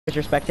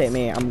Fisher, spectate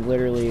me. I'm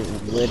literally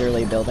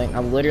building.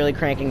 I'm literally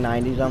cranking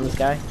 90s on this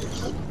guy.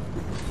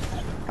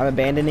 I'm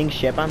abandoning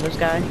ship on this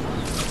guy.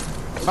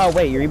 Oh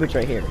wait, your reboot's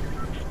right here.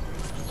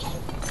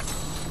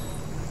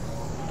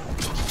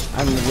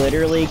 I'm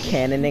literally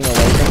cannoning away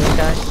from this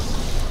guy.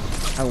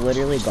 I'm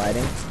literally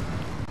gliding.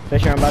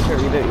 Fisher, I'm about to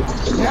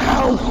reboot.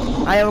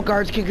 No! I have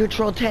guards can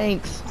control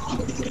tanks.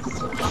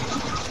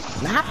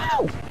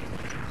 No!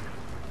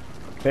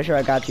 Fisher,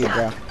 I got you,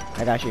 bro.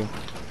 I got you.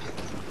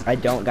 I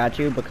don't got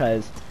you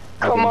because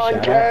come on,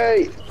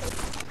 Kate.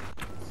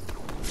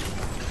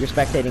 You're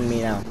spectating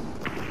me now.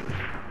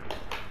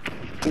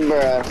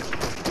 Bruh.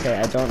 Okay,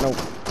 I don't know.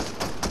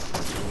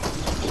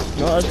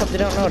 No, let's hope they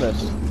don't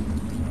notice.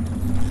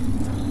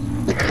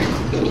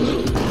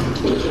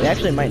 They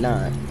actually might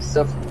not.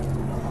 So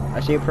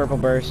I see a purple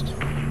burst.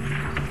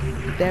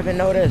 They haven't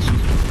noticed.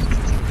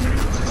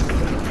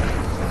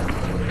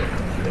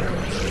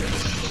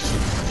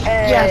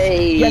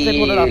 hey, yes, I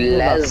pulled it off.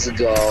 Let's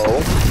go.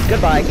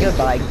 Goodbye,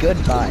 goodbye,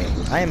 goodbye.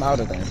 I am out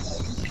of there.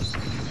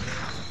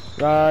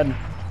 Run.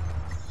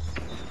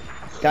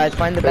 Guys,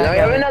 find the back. Now we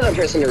have another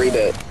person to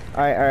reboot.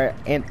 Alright,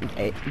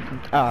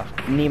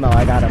 Nemo,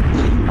 I got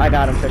him. I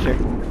got him, Fisher.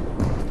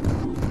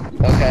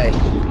 Okay.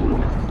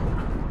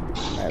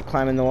 Alright,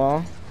 climbing the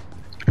wall.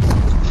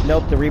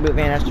 Nope, the reboot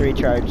van has to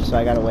recharge, so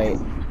I gotta wait.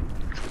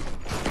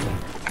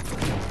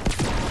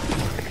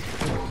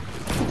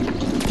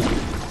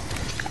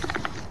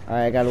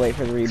 Alright, I gotta wait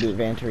for the reboot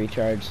van to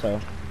recharge,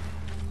 so...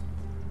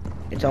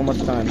 It's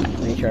almost done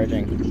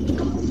recharging.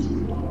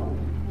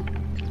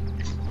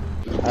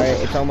 Alright,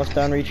 it's almost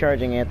done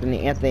recharging, Anthony,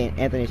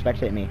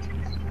 spectate me.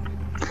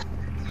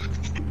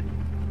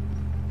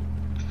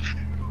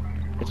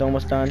 It's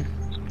almost done.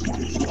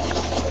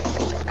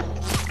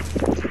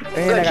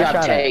 Good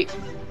job, Tate.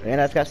 And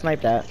I just got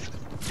sniped at.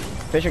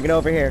 Fisher, get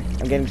over here.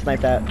 I'm getting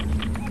sniped at.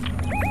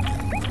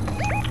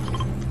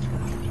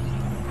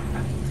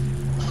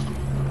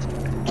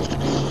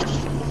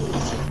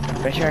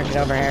 Fisher, get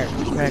over here.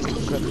 Quick,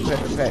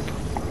 quick.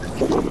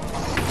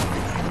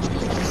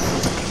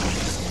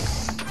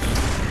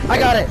 I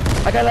got it.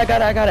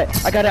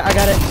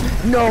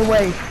 No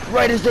way.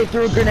 Right as they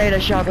threw a grenade, I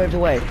shockwaved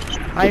away.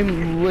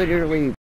 I'm literally